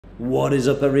What is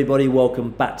up, everybody?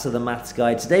 Welcome back to the Maths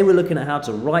Guide. Today we're looking at how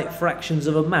to write fractions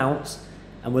of amounts,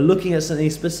 and we're looking at something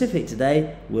specific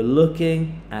today. We're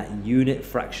looking at unit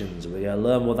fractions. We're going to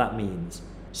learn what that means.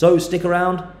 So stick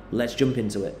around, let's jump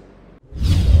into it.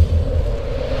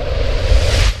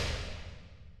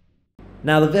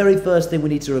 Now, the very first thing we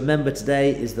need to remember today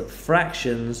is that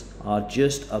fractions are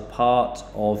just a part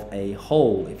of a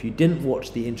whole. If you didn't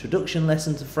watch the introduction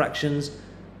lesson to fractions,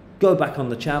 go back on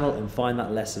the channel and find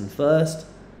that lesson first.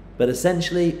 But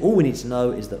essentially, all we need to know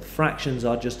is that fractions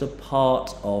are just a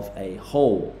part of a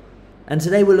whole. And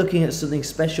today we're looking at something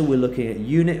special. We're looking at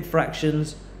unit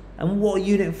fractions. And what a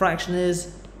unit fraction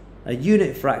is? A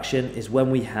unit fraction is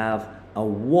when we have a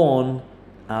 1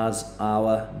 as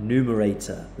our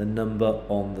numerator, the number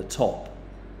on the top.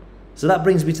 So that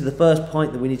brings me to the first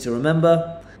point that we need to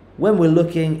remember. When we're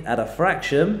looking at a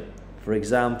fraction, for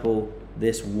example,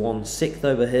 this 1/6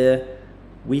 over here,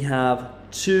 we have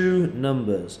two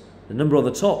numbers. The number on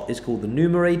the top is called the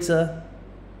numerator,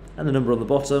 and the number on the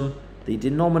bottom, the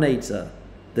denominator.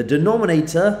 The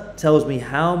denominator tells me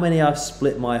how many I've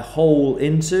split my whole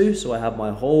into. So I have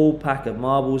my whole pack of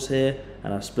marbles here,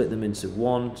 and I've split them into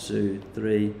 1, 2,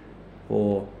 3,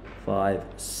 4, 5,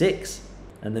 6.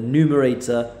 And the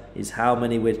numerator is how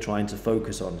many we're trying to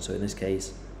focus on. So in this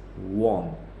case, 1.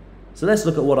 So let's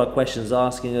look at what our question is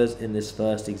asking us in this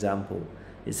first example.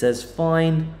 It says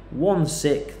find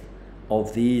 1/6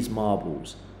 of these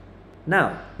marbles.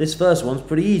 Now, this first one's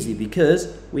pretty easy because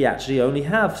we actually only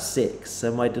have 6.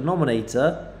 So my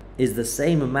denominator is the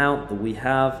same amount that we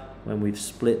have when we've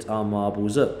split our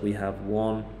marbles up. We have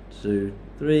 1, 2,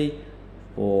 3,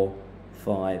 4,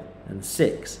 5, and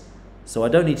 6. So I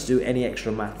don't need to do any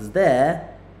extra maths there.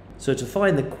 So to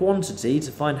find the quantity,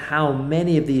 to find how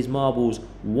many of these marbles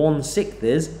 1/6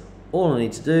 is, all I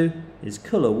need to do is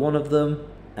colour one of them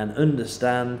and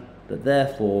understand that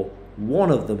therefore one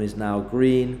of them is now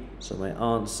green. So my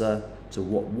answer to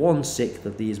what 1/6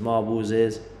 of these marbles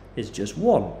is just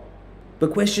 1.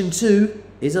 But question 2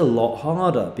 is a lot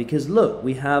harder because look,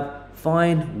 we have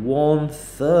find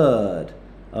 1/3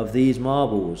 of these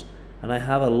marbles, and I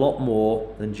have a lot more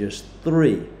than just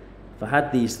 3. If I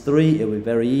had these 3, it would be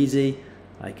very easy.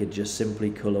 I could just simply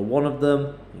colour one of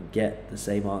them and get the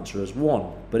same answer as 1.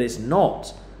 But it's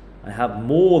not. I have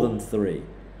more than 3.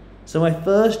 So my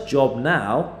first job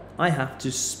now, I have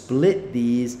to split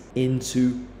these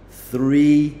into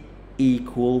 3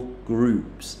 equal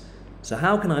groups. So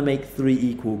how can I make 3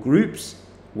 equal groups?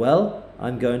 Well,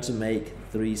 I'm going to make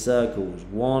 3 circles.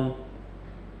 1,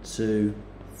 2,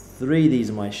 3.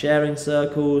 These are my sharing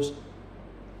circles.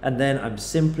 And then I'm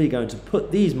simply going to put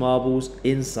these marbles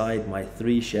inside my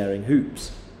 3 sharing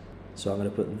hoops. So I'm going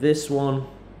to put this one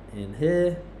in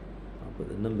here. I'll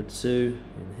put the number 2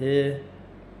 in here.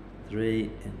 3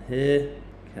 in here.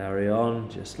 Carry on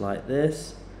just like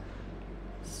this.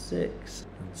 6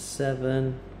 and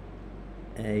 7,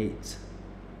 8,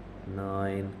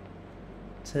 9,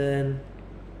 10,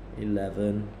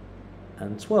 11,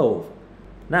 and 12.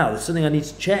 Now, there's something I need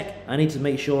to check. I need to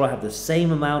make sure I have the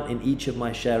same amount in each of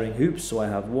my sharing hoops. So I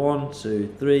have 1, 2,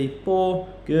 3, 4.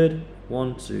 Good.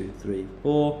 1, 2, 3,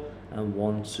 4. And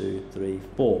 1, 2, 3,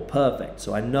 4. Perfect.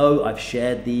 So I know I've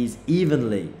shared these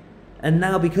evenly. And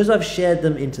now, because I've shared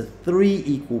them into 3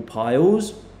 equal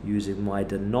piles, using my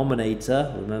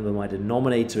denominator, remember my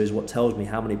denominator is what tells me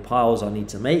how many piles I need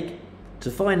to make. To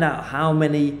find out how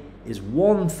many is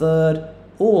 1/3,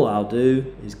 all I'll do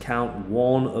is count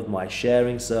one of my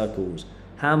sharing circles.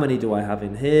 How many do I have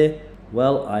in here?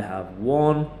 Well, I have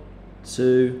 1,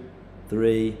 2,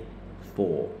 3,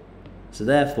 4. So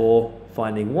therefore,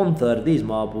 finding 1/3 of these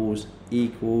marbles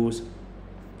equals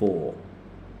 4.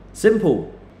 Simple.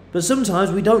 But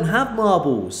sometimes we don't have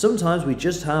marbles. Sometimes we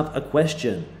just have a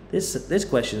question. This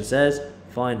question says,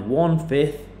 find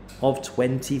 1/5 of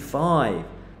 25.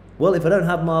 Well, if I don't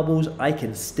have marbles, I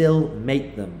can still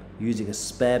make them using a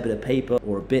spare bit of paper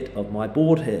or a bit of my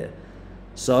board here.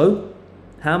 So,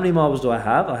 how many marbles do I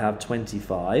have? I have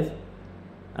 25,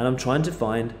 and I'm trying to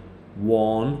find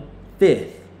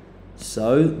 1/5.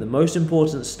 So, the most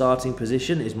important starting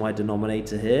position is my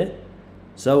denominator here.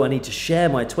 So, I need to share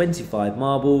my 25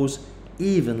 marbles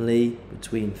evenly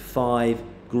between 5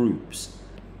 groups.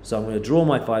 So, I'm going to draw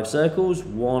my 5 circles.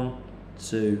 1,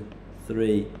 2,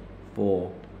 3,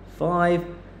 4, 5,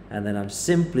 and then I'm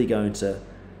simply going to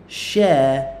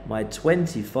share my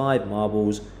 25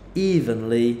 marbles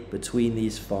evenly between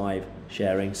these 5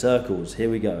 sharing circles. Here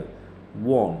we go.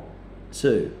 1,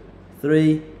 2,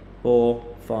 3, 4,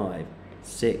 5,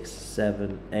 6,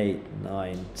 7, 8,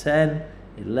 9, 10,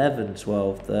 11,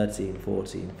 12, 13,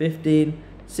 14, 15,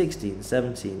 16,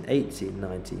 17, 18,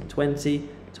 19, 20,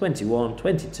 21,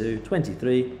 22,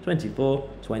 23, 24,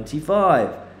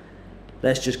 25.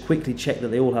 Let's just quickly check that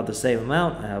they all have the same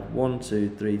amount. I have 1, 2,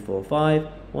 3, 4, 5,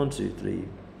 1, 2, 3,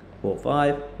 4,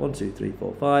 5, 1, 2, 3,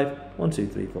 4, 5, 1, 2,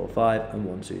 3, 4, 5, and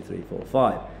 1, 2, 3, 4,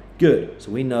 5. Good,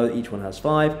 so we know that each one has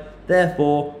 5.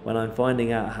 Therefore, when I'm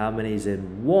finding out how many is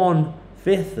in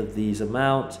 1/5 of these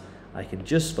amount, I can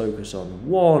just focus on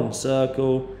one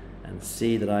circle and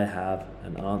see that I have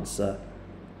an answer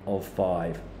of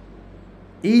 5.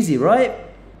 Easy, right?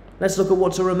 Let's look at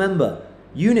what to remember.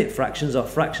 Unit fractions are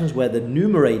fractions where the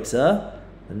numerator,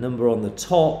 the number on the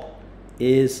top,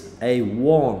 is a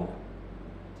 1.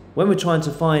 When we're trying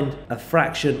to find a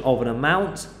fraction of an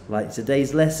amount, like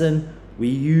today's lesson, we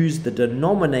use the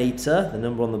denominator, the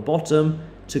number on the bottom,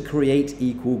 to create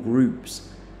equal groups.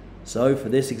 So for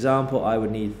this example, I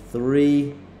would need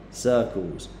 3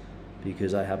 circles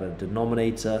because I have a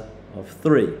denominator of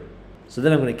 3. So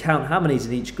then I'm going to count how many is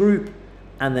in each group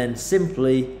and then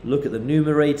simply look at the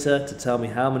numerator to tell me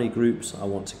how many groups I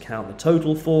want to count the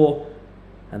total for,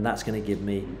 and that's going to give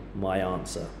me my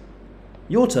answer.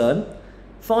 Your turn.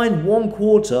 Find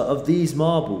 1/4 of these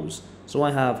marbles. So I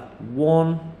have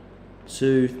 1,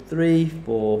 2, 3,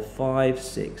 4, 5,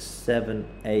 6, 7,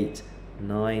 8,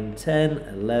 9, 10,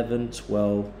 11,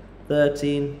 12,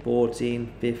 13, 14,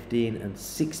 15, and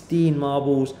 16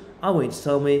 marbles. I want you to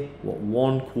tell me what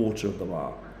 1/4 of them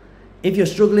are. If you're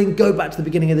struggling, go back to the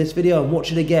beginning of this video and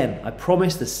watch it again. I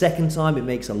promise the second time it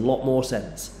makes a lot more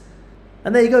sense.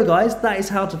 And there you go, guys. That is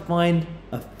how to find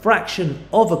a fraction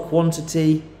of a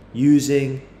quantity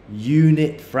using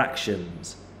unit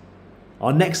fractions.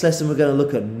 Our next lesson, we're going to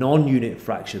look at non-unit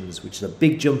fractions, which is a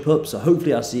big jump up. So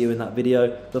hopefully I'll see you in that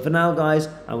video. But for now, guys,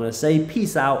 I'm going to say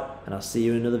peace out and I'll see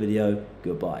you in another video.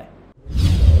 Goodbye.